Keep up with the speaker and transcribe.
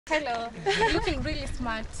Hello. You're looking really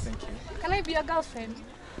smart. Thank you. Can I be your girlfriend?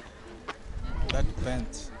 That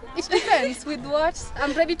depends. It depends with what.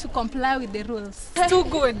 I'm ready to comply with the rules. Too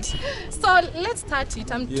good. So let's start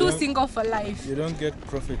it. I'm too single for life. You don't get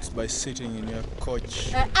profits by sitting in your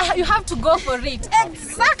couch. You have to go for it.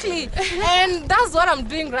 Exactly. And that's what I'm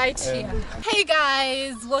doing right here. Hey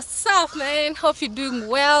guys, what's up, man? Hope you're doing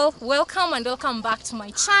well. Welcome and welcome back to my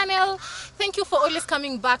channel. Thank you for always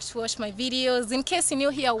coming back to watch my videos. In case you're new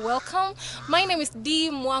here, welcome. My name is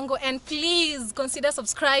Mwango, and please consider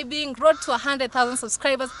subscribing. Road to 100,000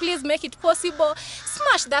 subscribers. Please make it possible.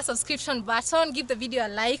 Smash that subscription button, give the video a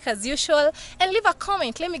like as usual, and leave a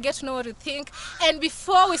comment. Let me get to know what you think. And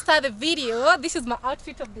before we start the video, this is my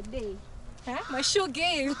outfit of the day. My shoe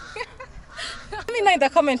game. Let me know in the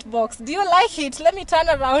comment box. Do you like it? Let me turn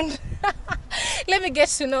around. Let me get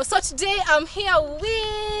to know. So today I'm here with...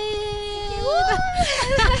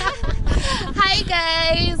 Hi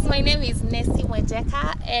guys, my name is Nessie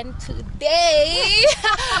Mwango, and today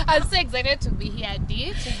I'm so excited to be here,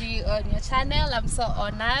 Dee, to be on your channel. I'm so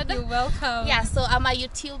honored. You're welcome. Yeah, so I'm a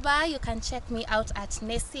YouTuber. You can check me out at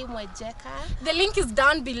Nessie Mwango. The link is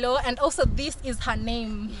down below, and also this is her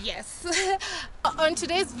name. Yes. On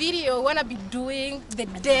today's video, we want to be doing the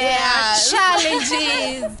dare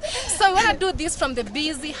challenges. So we want to do this from the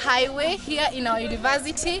busy highway here in our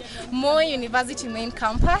university, Moi University main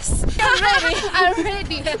campus. I'm ready. I'm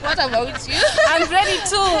ready. What about you? I'm ready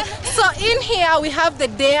too. So in here we have the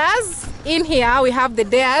dares.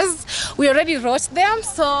 We already wrote them,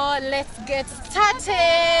 so let's get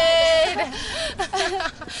started.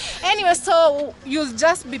 Anyway, so you'll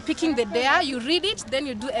just be picking the dare, you read it, then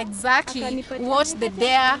you do exactly what the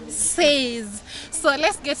dare says. So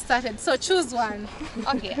let's get started. So choose one.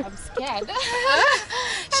 Okay, I'm scared.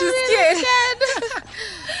 She's scared.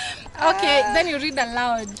 Okay, then you read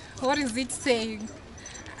aloud. What is it saying?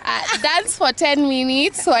 Dance for 10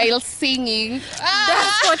 minutes while singing.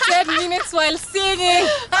 Dance for 10 minutes while singing.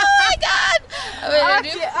 Oh my god!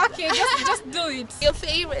 Okay, just do it. Your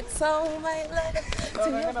favorite song, my love. To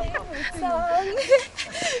your favorite song.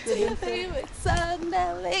 To your favorite song,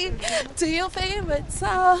 darling. To your favorite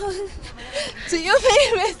song. To your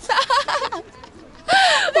favorite song.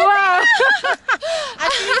 Wow.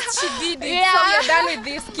 At least she did it. Yeah. So we are done with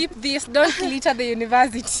this. Keep this. Don't litter the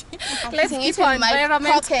university. Let's keep our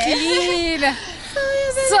environment clean.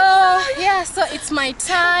 So yeah, so it's my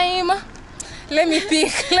time. Let me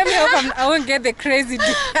pick. Let me hope I won't get the crazy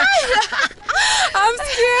deal. I'm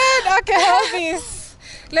scared. Okay, hold this.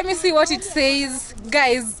 Let me see what it says.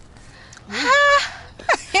 Guys.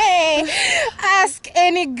 Hey, ask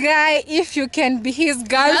any guy if you can be his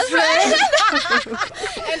girlfriend.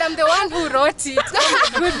 And I'm the one who wrote it.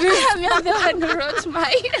 I'm the one who wrote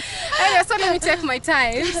mine. Anyway, so let me take my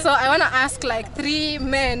time. So I want to ask like 3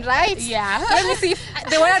 men, right? Yeah. Let me see if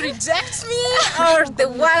they want to reject me or they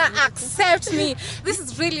want to accept me. This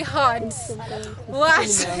is really hard.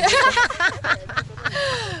 What?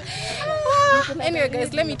 Anyway,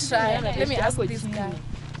 guys, let me try. Let me ask this guy.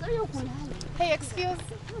 Hey, excuse.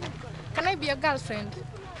 Can I be your girlfriend?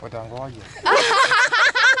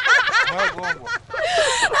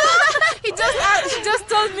 He just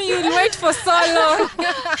told me you'll wait for so long.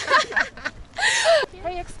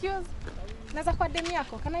 Hey, excuse. Naza kwa demu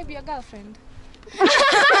yako. Can I be your girlfriend?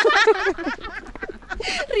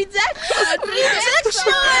 Rejection.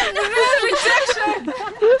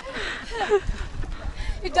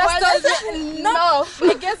 He just told me no.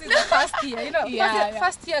 I guess it's the first year, you know. Yeah,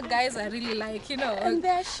 first year guys are really like, you know, and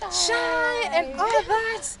they're shy and all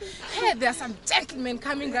that. Hey, there are some gentlemen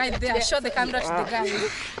coming right there. Show the camera to the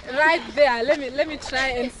guys. Right there. Let me try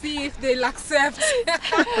and see if they'll accept.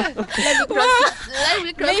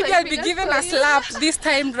 Maybe I'll be given a slap this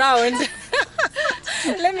time round.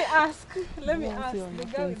 Let me ask the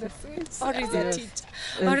girl with the suit, or is a teacher?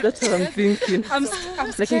 That's what I'm thinking. I'm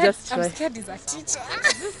scared. I'm scared he's a teacher.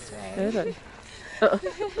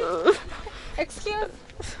 Excuse,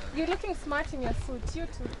 you're looking smart in your suit. You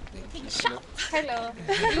too. Hello.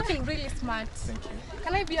 You're looking really smart. Thank you.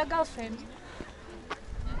 Can I be your girlfriend?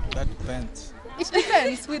 That depends. It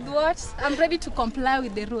depends with what. I'm ready to comply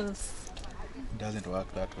with the rules. It doesn't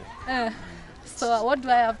work that way. So what do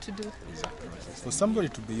I have to do? Exactly. For somebody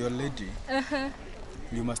to be your lady,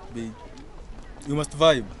 you must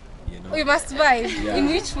vibe. You know? We must vibe. Yeah. In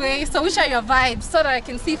which way? So which are your vibes so that I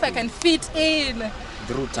can see if I can fit in?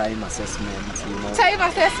 through time assessment, you know. Time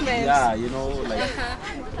assessment. Yeah, you know, like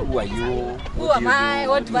who are you? Who am I?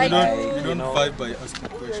 What do I do? You don't vibe by asking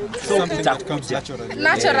questions. It's So something that comes naturally.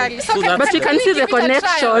 Naturally. So So But you can see the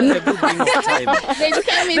connection. It's a good thing of time. There's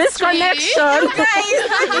chemistry. This connection. Guys,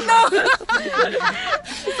 I don't know.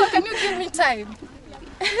 So can you give me time?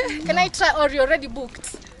 Can I try, or you're already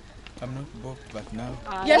booked? I'm not booked, but now.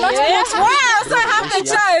 You're not booked. Wow, so I have the When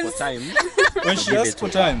she asks chance. for time, When she give asks it for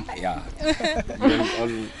to her. time, Yeah.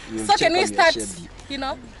 You'll So check can we on your start, schedule. you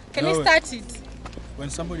know? Can we No. start it? when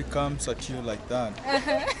somebody comes at you like that,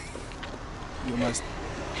 you must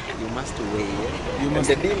You must wait. You And must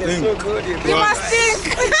the deal is think. so good. You must think.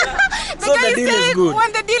 The So guy the deal is said good.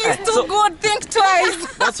 when the deal is too So- good, think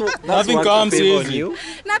twice. That's what Nothing works comes a favor on easy. you.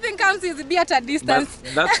 Nothing comes easy, be at a But distance.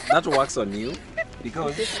 that works on you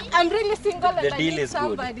because I'm really single and the I deal need is good.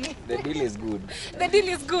 somebody. The deal is good. The deal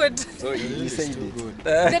is good. So you say too it. good.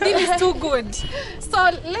 The deal is too good. So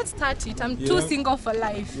let's start it. I'm too Yeah. single for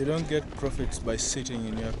life. You don't get profits by sitting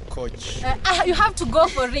in your couch. You have to go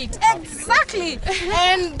for it. Exactly.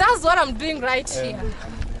 And that's what I'm doing right here.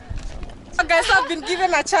 So guys, I've been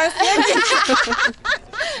given a chance.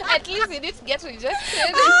 At least you didn't get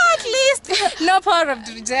rejected. At least no power of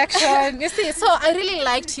rejection. You see, so I really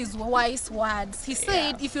liked his wise words. He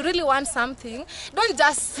said, if you really want something, don't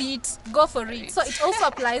just sit, go for it. So it also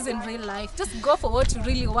applies in real life. Just go for what you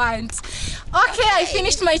really want. Okay, I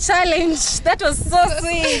finished my challenge. That was so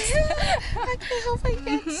sweet. I hope I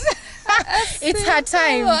get It's her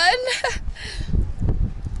time. one.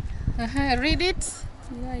 Read it.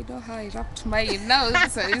 Yeah, I know how I wrapped mine. Now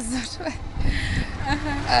this one is not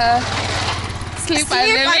sleep Sleep at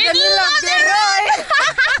the middle of the road.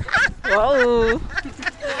 Wow.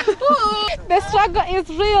 The struggle is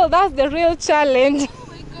real. That's the real challenge. Oh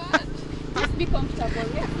my god. Just be comfortable. Let's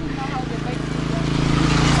see now how the bike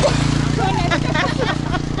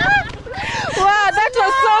Wow, that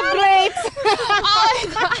was so great.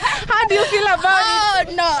 How do you feel about it?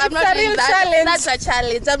 Oh no, I'm It's not a doing real that. challenge. That's a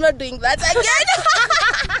challenge. I'm not doing that again.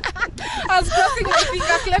 I was crossing my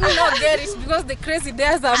fingers. Let me not get it because the crazy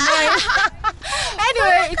days are mine.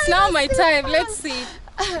 Anyway, it's now my time. Let's see.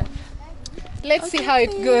 Let's see how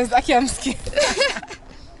it goes. Okay, I'm scared.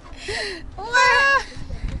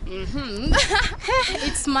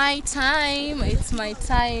 It's my time. It's my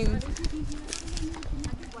time.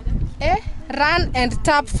 Run and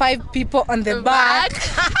tap 5 people on the back.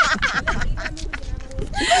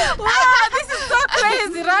 Wow, this is so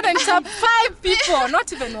crazy. Run and tap 5 people,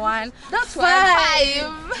 not even one. That's 5.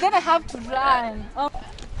 Then I have to run. Oh.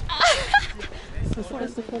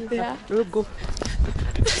 Yeah. We'll go.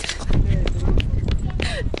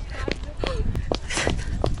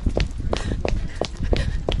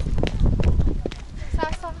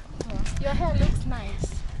 Sasa, your hair looks nice.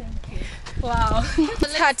 Thank you. Wow.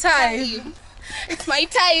 It's her time. It's my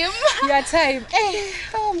time. Your time.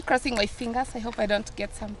 Oh, I'm crossing my fingers. I hope I don't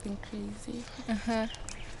get something crazy.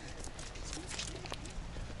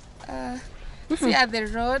 See at the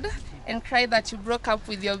road and cry that you broke up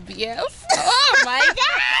with your BF. Oh my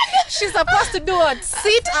god! She's supposed to do what?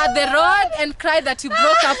 Sit at the road and cry that you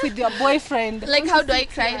broke up with your boyfriend. Like, how do I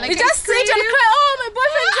cry? Like, You just sit and cry. Oh, my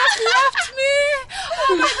boyfriend just left me.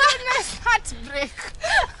 Oh my goodness, heartbreak.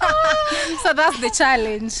 So that's the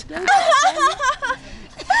challenge.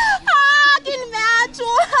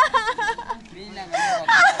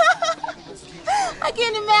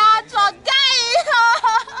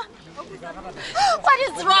 What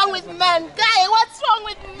is wrong with men? Guy, what's wrong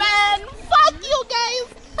with men? Fuck you guys!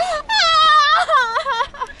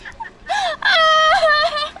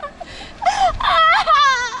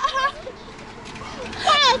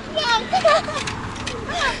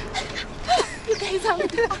 You guys are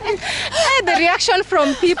The reaction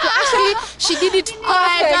from people. Actually, she did it perfectly. Oh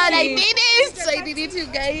my god, I did it! I did it, you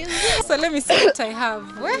guys. So let me see what I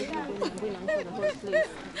have.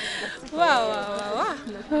 Wow.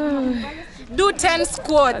 Do 10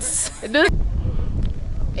 squats.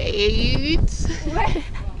 8,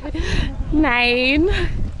 9,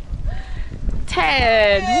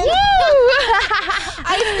 10.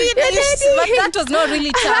 I finished, but that was not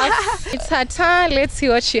really tough. It's her turn. Let's see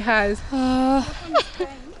what she has.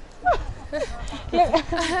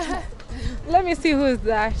 Let me see who's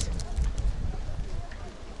that.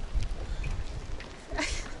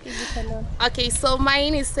 Okay, so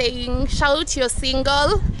mine is saying, shout you're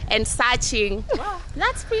single and searching. Wow,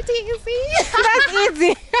 that's pretty easy. That's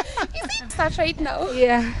easy. Easy. Start right now.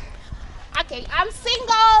 Yeah. Okay, I'm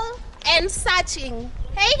single and searching.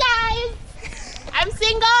 Hey guys, I'm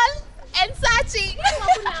single and searching.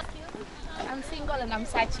 I'm single and I'm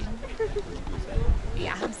searching.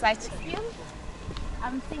 Yeah, I'm searching.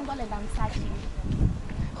 I'm single and I'm searching.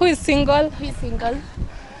 Who is single? Who is single?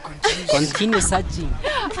 Continue searching.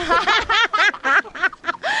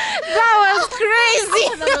 That was crazy.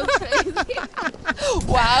 That was crazy.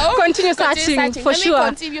 Wow. Continue searching for Let sure. me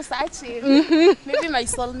continue searching. Maybe my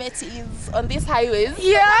soulmate is on these highways.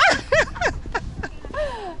 Yeah.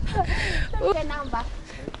 The number.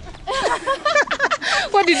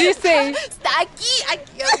 What did you say? Stucky.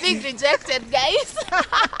 You're being rejected, guys.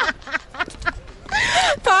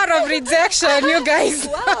 Power of rejection, you guys.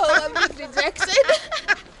 Wow, I'm being rejected.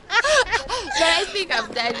 But I think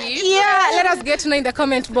I've done it. Yeah, let us get to know in the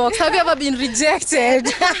comment box. Have you ever been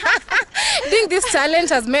rejected? Doing this challenge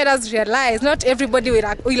has made us realize not everybody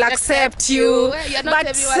will accept you. You're not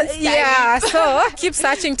everyone's type. Yeah, so keep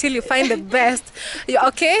searching till you find the best. You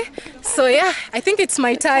okay? So yeah, I think it's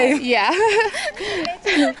my time. Yeah.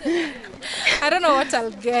 I don't know what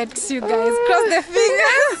I'll get, you guys. Cross the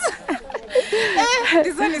fingers.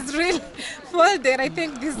 This one is really folded. I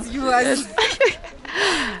think this is yours.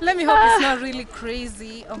 Let me hope it's not really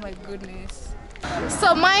crazy. Oh my goodness.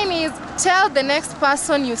 So mine is tell the next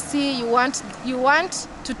person you see you want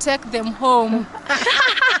to take them home.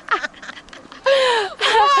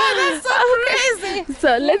 Wow, that's so crazy.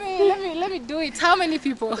 So Let me do it. How many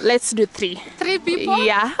people? let's do 3. 3 people?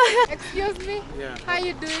 Yeah. Excuse me? Yeah. How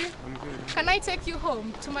you doing? I'm good. Can I take you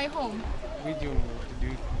home? To my home? What do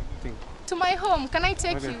you think? To my home. Can I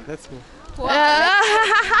take you? Let's go. Wow.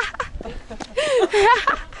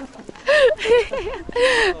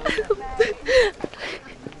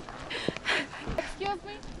 Excuse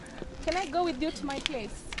me? Can I go with you to my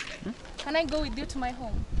place? Can I go with you to my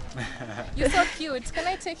home? You're so cute. Can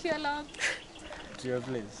I take you along? To your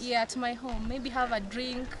place. Yeah, to my home. Maybe have a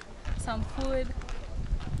drink, some food.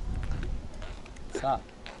 Sir.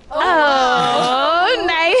 Oh,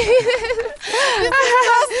 nice.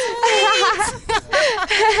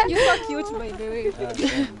 You're so cute, by the way.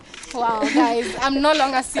 Wow, guys, I'm no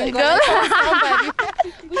longer single. I found somebody.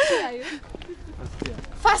 Which year are you?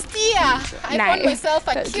 First year. I found myself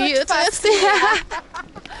a cute first year.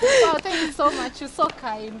 Wow, thank you so much. You're so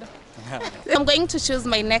kind. I'm going to choose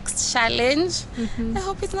my next challenge. I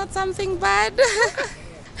hope it's not something bad.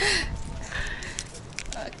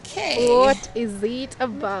 Okay. What is it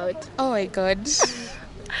about? Oh my god.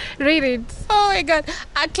 Read it. Oh my god.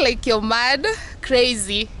 Act like you're mad.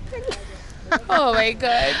 Crazy. Oh my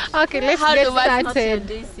god. Okay, let's How get do I- started.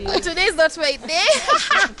 Today's not my day.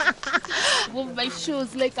 Move my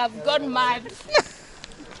shoes like I've gone mad.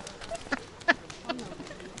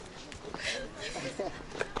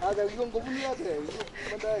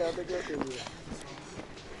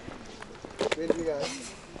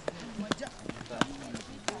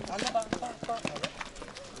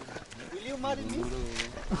 Will you marry me?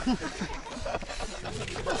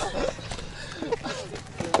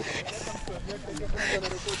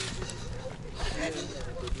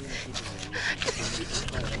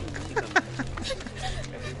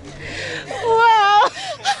 Wow.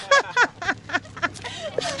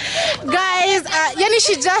 Guys, Yani,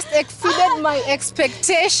 she just exceeded my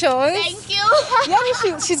expectations. Thank you.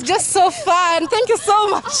 Yani, she's just so fun. Thank you so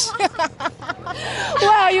much.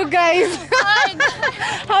 Wow, you guys.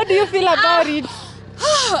 How do you feel about it?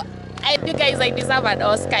 You guys, I deserve an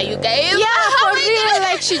Oscar, you guys. Yeah, for real.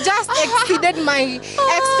 Like, she just exceeded my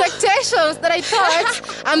expectations that I thought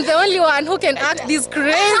I'm the only one who can act this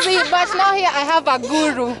crazy. But now here I have a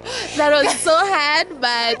guru. That was so hard,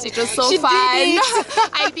 but it was so She fun. did it.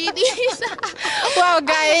 I did it. Wow,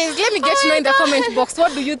 guys, let me get to know in the comment box.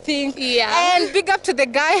 What do you think? Yeah. And big up to the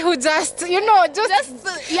guy who just, you know, Yeah,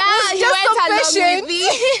 he just went so along patient. with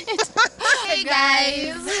it. Hey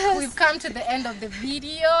guys, we've come to the end of the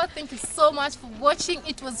video. Thank you so much for watching.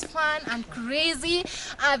 It was fun and crazy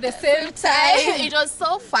at the same time. It was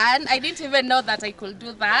so fun. I didn't even know that I could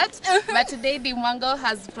do that. But today, Mwango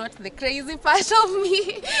has brought the crazy part of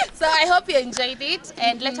me. So I hope you enjoyed it.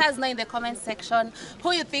 And let us know in the comment section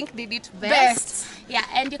who you think did it best. Yeah,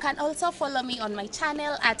 and you can also follow me on my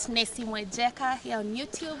channel at Nessie Mwejeka here on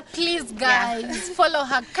YouTube. Please, guys, follow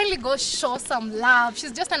her. Kindly go show some love.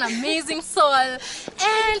 She's just an amazing soul, and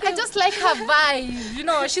I just like her vibe. You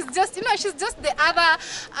know, she's just the other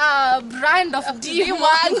brand of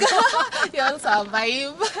Mwango. You also a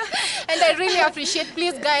vibe. And I really appreciate.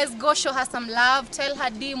 Please, guys, go show her some love. Tell her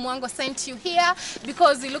Mwango sent you here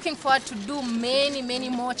because we're looking forward to do many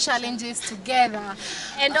more challenges together.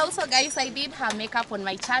 And also, guys, I did her makeup on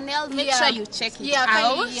my channel. Make sure you check it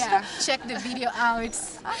out. Check the video out.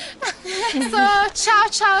 So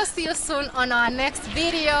ciao, see you soon on our next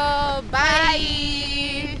video.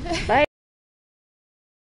 Bye.